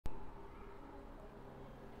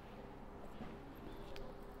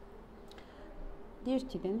Dear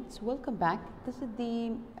students, welcome back. This is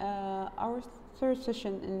our third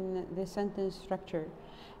session in the sentence structure,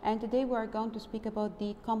 and today we are going to speak about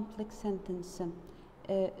the complex sentence.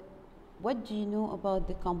 What do you know about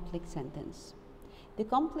the complex sentence? The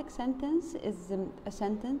complex sentence is a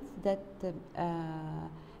sentence that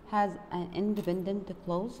has an independent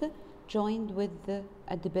clause joined with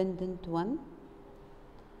a dependent one.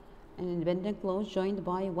 An independent clause joined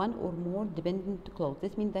by one or more dependent clause.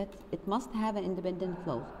 This means that it must have an independent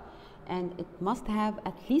clause, and it must have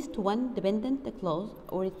at least one dependent clause,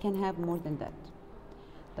 or it can have more than that.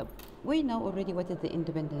 So we know already what is the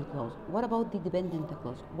independent clause. What about the dependent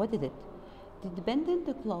clause? What is it? The dependent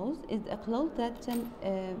clause is a clause that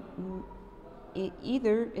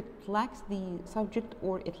either it lacks the subject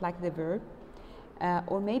or it lacks the verb.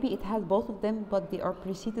 Or maybe it has both of them, but they are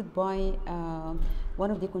preceded by one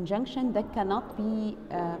of the conjunction that cannot be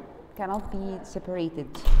separated.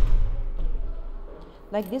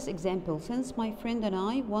 Like this example: since my friend and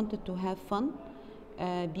I wanted to have fun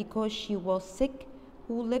because she was sick,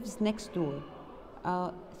 who lives next door.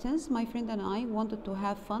 Since my friend and I wanted to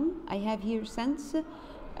have fun, I have here since.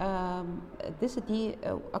 This is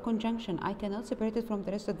a conjunction. I cannot separate it from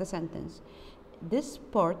the rest of the sentence. This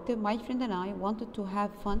part, my friend and I wanted to have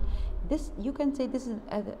fun, this you can say this is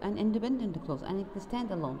an independent clause and it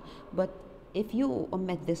stands alone. But if you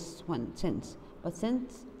omit this one since, but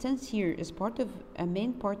since here is part of a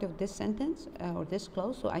main part of this sentence or this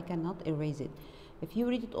clause, so I cannot erase it. If you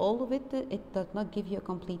read it all of it, it does not give you a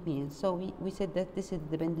complete meaning. So we said that this is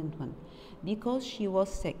the dependent one. Because she was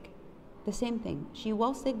sick. The same thing. She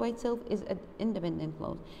was sick by itself is an independent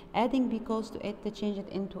clause. Adding because to it to change it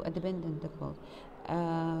into a dependent clause.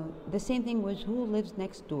 The same thing with who lives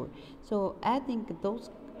next door. So adding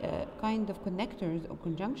those kind of connectors or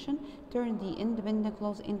conjunction turn the independent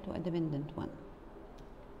clause into a dependent one.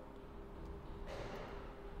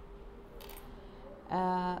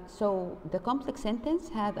 So the complex sentence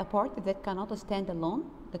has a part that cannot stand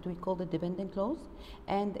alone, that we call the dependent clause,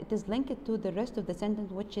 and it is linked to the rest of the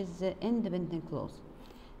sentence, which is the independent clause.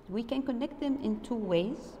 We can connect them in two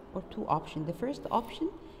ways or two options. The first option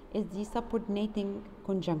is the subordinating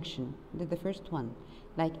conjunction, the first one,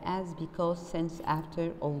 like as, because, since,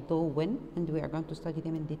 after, although, when, and we are going to study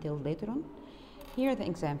them in detail later on. Here the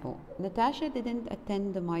example: Natasha didn't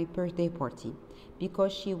attend my birthday party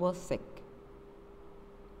because she was sick.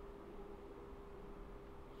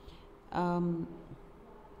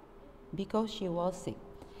 Because she was sick.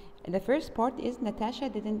 The first part is Natasha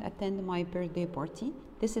didn't attend my birthday party.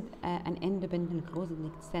 This is an independent clause and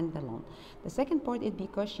it stands alone. The second part is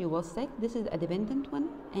because she was sick. This is a dependent one,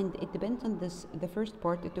 and it depends on the first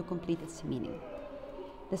part to complete its meaning.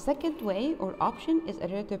 The second way or option is a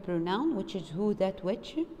relative pronoun, which is who, that,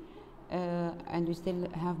 which, and we still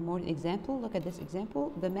have more example. Look at this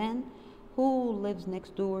example: the man who lives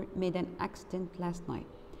next door made an accident last night.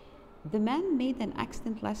 The man made an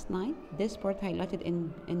accident last night. This part highlighted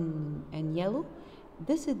in yellow.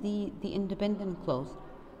 This is the independent clause.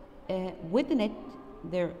 Within it,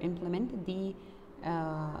 they're implemented the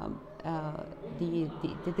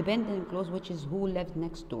dependent clause, which is who lives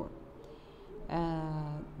next door.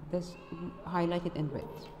 This highlighted in red.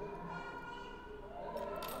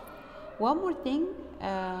 One more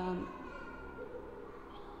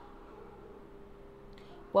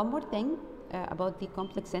thing. About the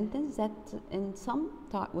complex sentence, that in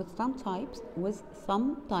with some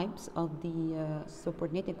types of the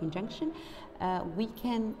subordinated conjunction, we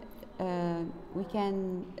can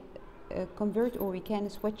convert, or we can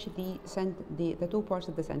switch the two parts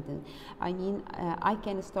of the sentence. I mean, I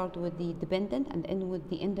can start with the dependent and end with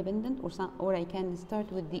the independent, or I can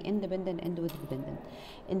start with the independent and end with the dependent.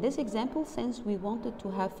 In this example, since we wanted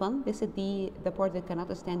to have fun, this is the part that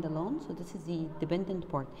cannot stand alone, so this is the dependent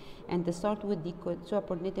part, and to start with the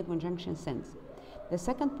subordinated conjunction since. The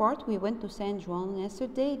second part, we went to San Juan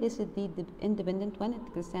yesterday. This is the independent one,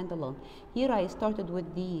 it can stand alone. Here I started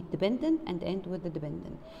with the dependent and end with the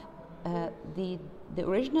dependent. The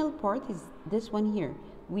original part is this one here.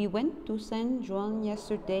 We went to San Juan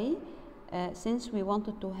yesterday since we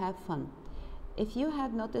wanted to have fun. If you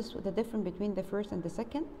have noticed the difference between the first and the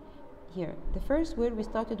second, here, the first where we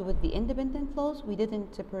started with the independent clause, we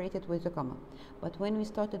didn't separate it with a comma. But when we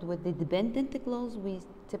started with the dependent clause, we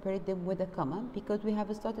separate them with a comma, because we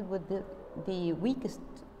have started with the weakest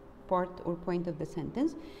part or point of the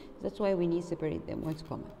sentence. That's why we need to separate them with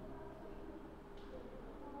comma.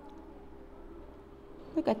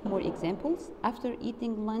 Look at more examples. After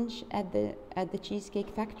eating lunch at the Cheesecake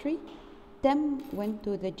Factory, Tim went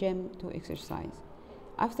to the gym to exercise.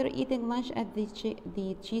 After eating lunch at the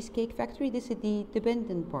Cheesecake Factory, this is the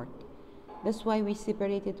dependent part. That's why we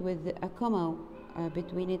separated with a comma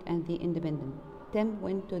between it and the independent. Tim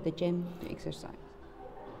went to the gym to exercise.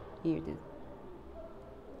 Here it is.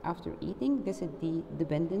 After eating, this is the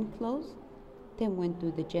dependent clause. Tim went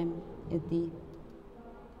to the gym is the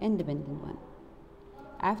independent one.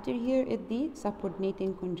 After here is the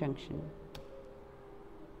subordinating conjunction.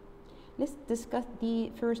 Let's discuss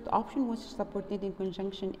the first option, which is subordinating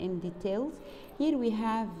conjunction in details. Here we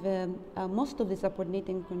have most of the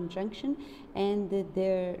subordinating conjunction and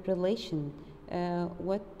their relation.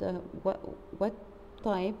 What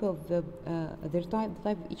type of the type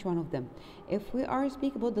of each one of them. If we are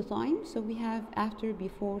speak about the time, so we have after,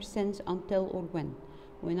 before, since, until, or when.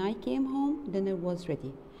 When I came home, dinner was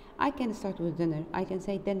ready. I can start with dinner. I can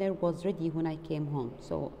say dinner was ready when I came home.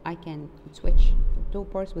 So I can switch two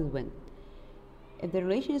parts with when. If the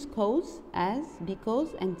relation is cause, as,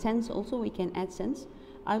 because, and since also, we can add since.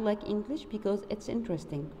 I like English because it's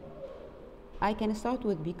interesting. I can start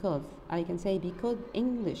with because. I can say because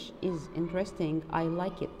English is interesting, I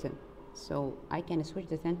like it. So I can switch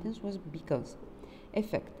the sentence with because.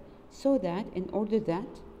 Effect. So that, in order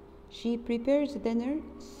that, she prepares dinner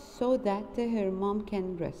so that her mom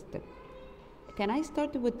can rest. Can I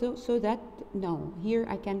start with so that? No, here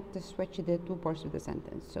I can't switch the two parts of the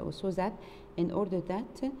sentence. So that, in order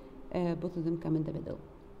that, both of them come in the middle.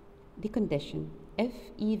 The condition. If,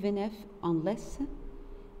 even if, unless.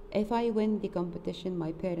 If I win the competition,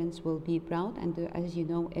 my parents will be proud. And as you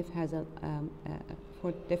know, if has a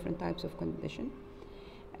for different types of condition.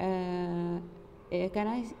 Can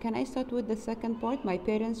I start with the second part? My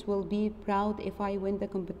parents will be proud if I win the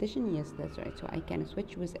competition. Yes, that's right. So I can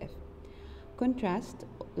switch with if. Contrast,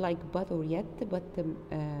 like but or yet, but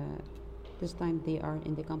this time they are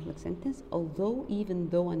in the complex sentence. Although, even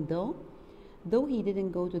though, and though he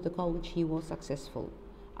didn't go to the college, he was successful.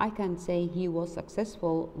 I can say he was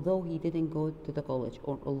successful though he didn't go to the college,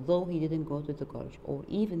 or although he didn't go to the college, or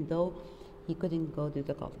even though he couldn't go to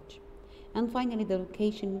the college. And finally, the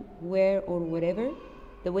location, where or wherever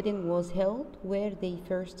the wedding was held, where they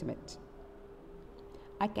first met.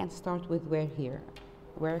 I can start with where here.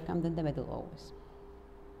 Where comes in the middle always.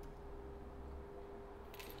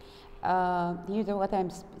 Here's what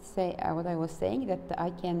what I was saying, that I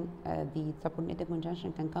can the subordinated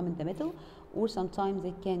conjunction can come in the middle, or sometimes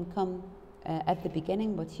it can come at the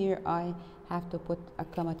beginning, but here I have to put a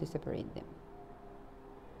comma to separate them.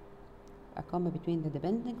 A comma between the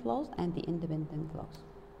dependent clause and the independent clause.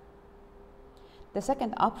 The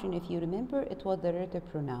second option, if you remember, it was the relative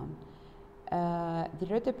pronoun. The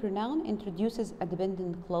relative pronoun introduces a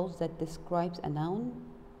dependent clause that describes a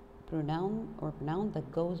pronoun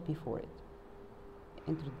that goes before it.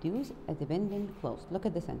 Introduce a dependent clause. Look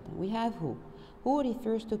at the sentence. We have who. Who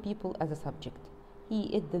refers to people as a subject. He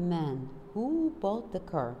is the man who bought the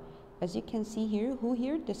car. As you can see here, who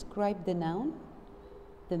here describe the noun,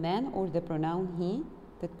 the man, or the pronoun he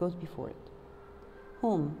that goes before it.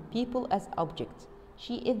 Whom, people as objects.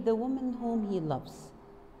 She is the woman whom he loves.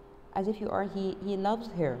 As if you are he loves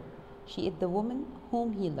her. She is the woman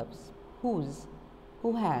whom he loves. Whose,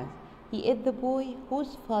 who has. He is the boy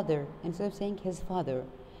whose father, instead of saying his father,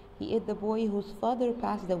 he is the boy whose father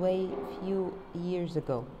passed away a few years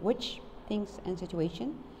ago. Which things and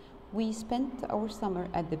situation? We spent our summer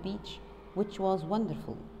at the beach, which was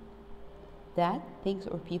wonderful. That, things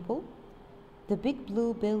or people. The big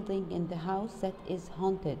blue building in the house that is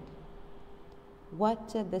haunted. What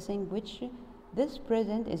the thing which? This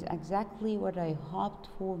present is exactly what I hoped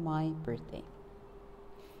for my birthday.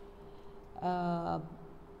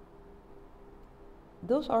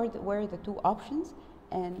 Those were the two options,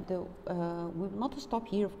 and we will not stop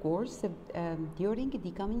here, of course. During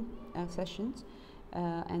the coming sessions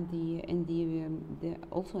and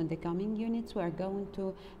also in the coming units, we are going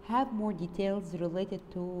to have more details related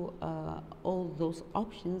to all those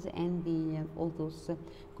options and all those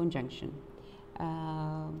conjunction.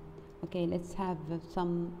 Okay, let's have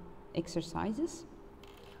some exercises.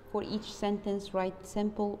 For each sentence, write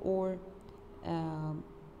simple or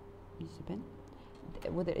use a pen,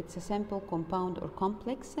 whether it's a simple, compound, or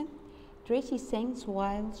complex. Tracy sings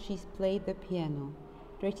while she plays the piano.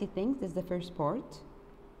 Tracy thinks is the first part.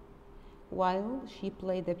 While she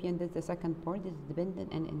played the piano, is the second part. This is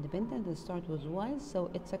dependent and independent. The start was while, so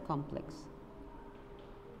it's a complex.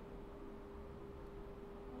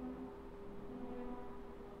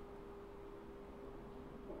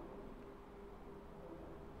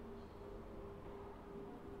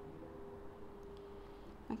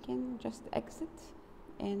 I can just exit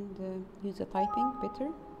and use the typing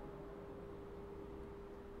better.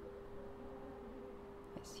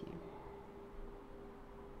 Yes, here.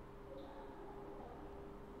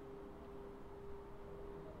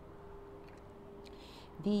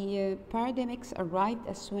 The paradigmics arrived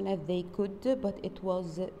as soon as they could, but it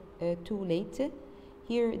was too late.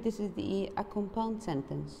 Here, this is a compound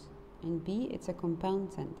sentence. In B, it's a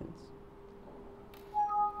compound sentence.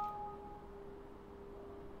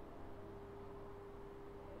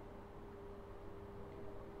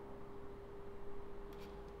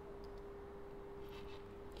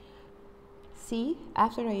 C,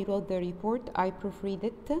 after I wrote the report, I proofread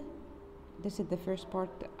it. This is the first part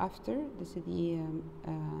after. This is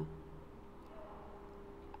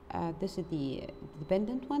the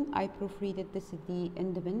dependent one. I proofread it. This is the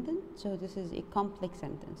independent. So this is a complex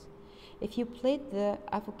sentence. If you plate the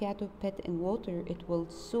avocado pit in water, it will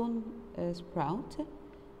soon sprout.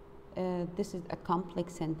 This is a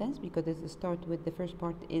complex sentence because it starts with the first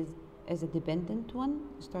part is as a dependent one.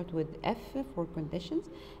 Start with F for conditions.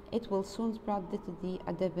 It will soon sprout. This is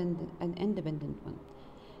an independent one.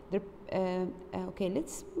 Okay,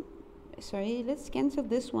 let's cancel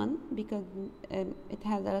this one because it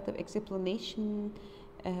has a lot of explanation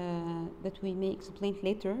that we may explain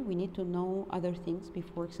later. We need to know other things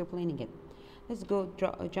before explaining it. Let's go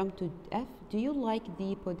jump to F. Do you like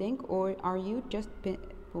the pudding or are you just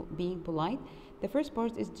being polite? The first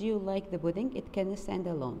part is do you like the pudding? It can stand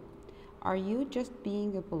alone. Are you just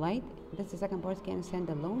being polite? That's the second part, can stand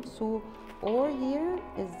alone. So or here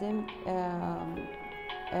is the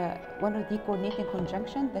one of the coordinating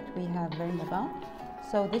conjunction that we have learned about.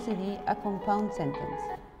 So this is a compound sentence.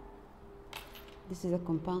 This is a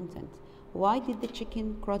compound sentence. Why did the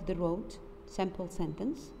chicken cross the road? Simple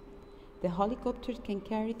sentence. The helicopter can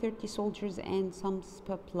carry 30 soldiers and some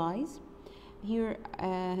supplies. Here,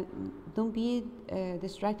 don't be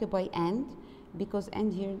distracted by and, because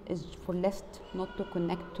and here is for list, not to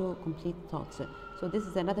connect to complete thoughts. So this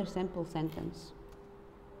is another simple sentence.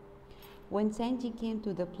 When Sandy came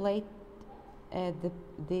to the plate,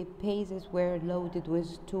 the paces were loaded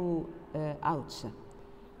with 2 outs.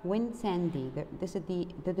 When Sandy, this is the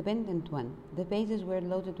dependent one, the paces were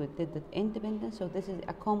loaded with the independent, so this is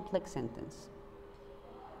a complex sentence.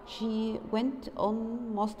 She went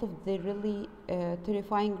on most of the really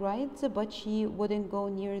terrifying rides, but she wouldn't go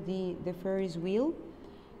near the Ferris wheel.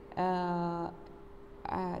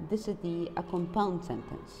 This is a compound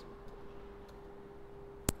sentence.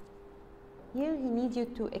 Here he needs you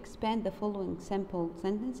to expand the following simple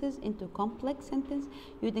sentences into complex sentences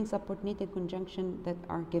using subordinated conjunction that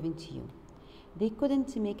are given to you. They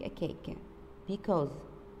couldn't make a cake because,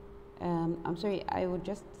 I'm sorry, I would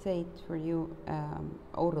just say it for you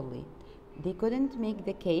orally. They couldn't make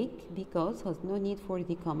the cake because has no need for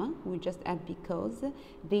the comma. We just add because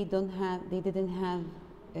they didn't have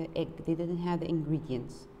egg. They didn't have the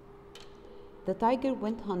ingredients. The tiger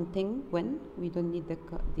went hunting when, we don't need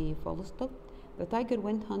the full stop. The tiger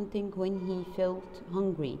went hunting when he felt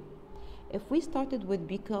hungry. If we started with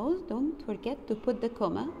because, don't forget to put the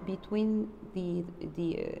comma between the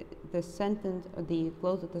sentence, the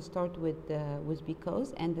clause that start with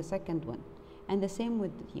because and the second one. And the same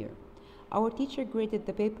with here. Our teacher graded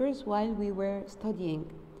the papers while we were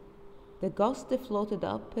studying. The ghost floated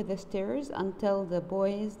up the stairs until the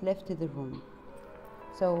boys left the room.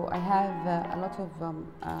 So I have a lot of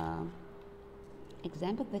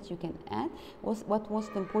examples that you can add. What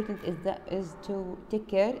most important is to take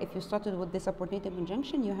care. If you started with the subordinated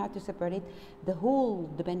conjunction, you have to separate the whole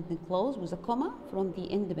dependent clause with a comma from the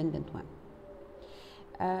independent one.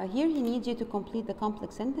 Here he needs you to complete the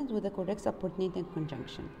complex sentence with the correct subordinated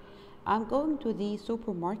conjunction. I'm going to the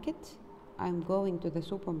supermarket. I'm going to the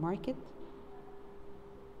supermarket.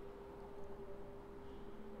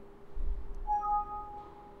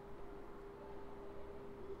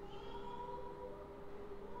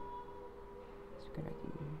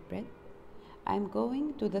 Bread. I'm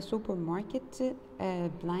going to the supermarket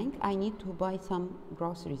blank. I need to buy some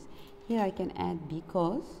groceries. Here I can add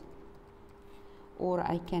because, or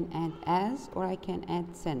I can add as, or I can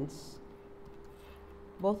add since.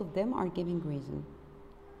 Both of them are giving reason.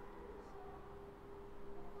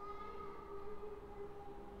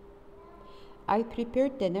 I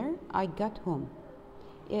prepared dinner. I got home.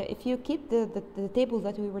 If you keep the table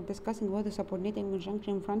that we were discussing with the subordinating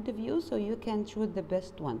conjunction in front of you, so you can choose the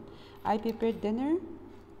best one. I prepared dinner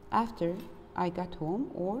after I got home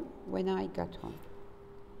or when I got home.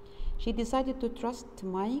 She decided to trust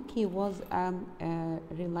Mike. He was a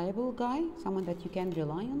reliable guy, someone that you can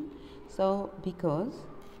rely on. So because,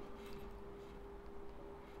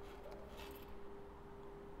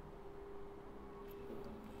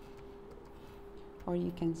 or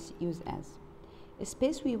you can use as.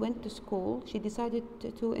 Space we went to school, she decided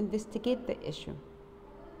to investigate the issue.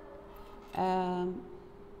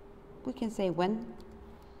 We can say when.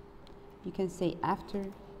 You can say after.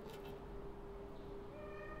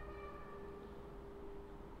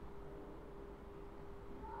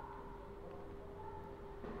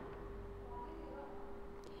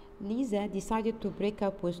 Lisa decided to break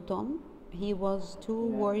up with Tom. He was too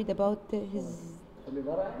worried about his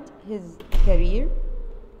career.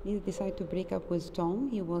 Lisa decided to break up with Tom.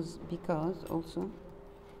 He was because also,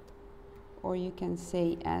 or you can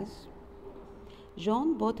say as.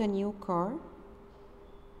 John bought a new car.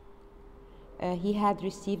 He had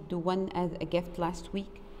received one as a gift last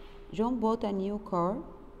week. John bought a new car.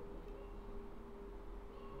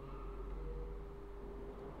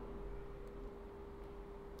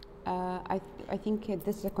 I think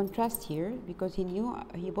this is a contrast here because he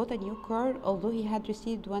bought a new car although he had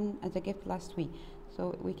received one as a gift last week.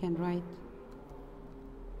 So we can write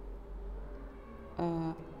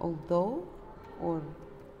although or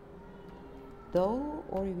though,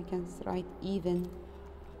 or we can write even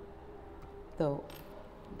though.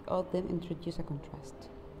 All of them introduce a contrast.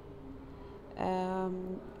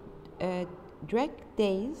 Drake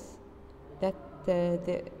days that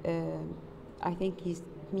I think he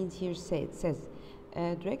means here says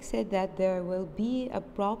Drake said that there will be a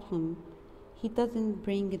problem. He doesn't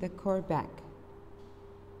bring the car back.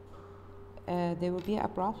 There will be a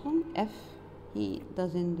problem if he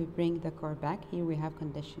doesn't bring the car back. Here we have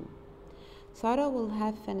condition. Sarah will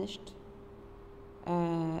have finished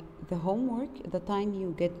the homework the time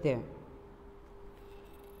you get there.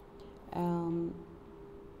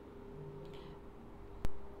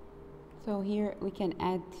 So here we can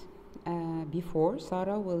add before.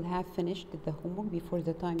 Sarah will have finished the homework before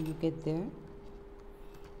the time you get there.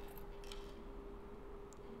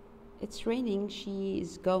 It's raining. She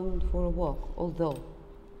is going for a walk, although,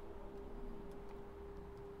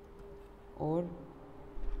 or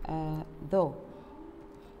though,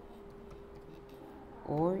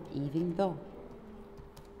 or even though.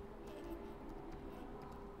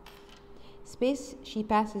 Space, she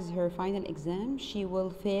passes her final exam, she will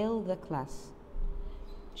fail the class.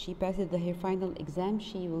 She passes her final exam,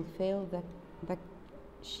 she will fail the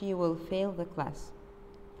class.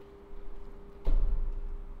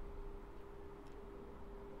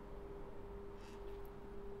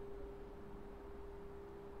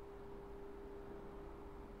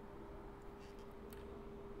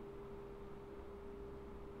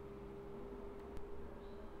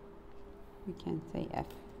 We can say F.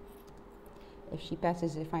 If she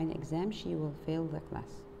passes the final exam, she will fail the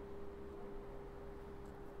class.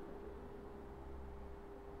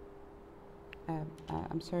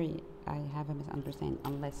 I'm sorry, I have a misunderstanding.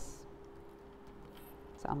 Unless.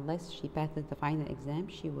 So unless she passes the final exam,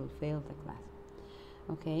 she will fail the class.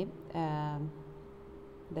 Okay,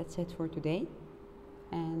 that's it for today.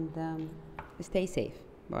 And stay safe.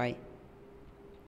 Bye.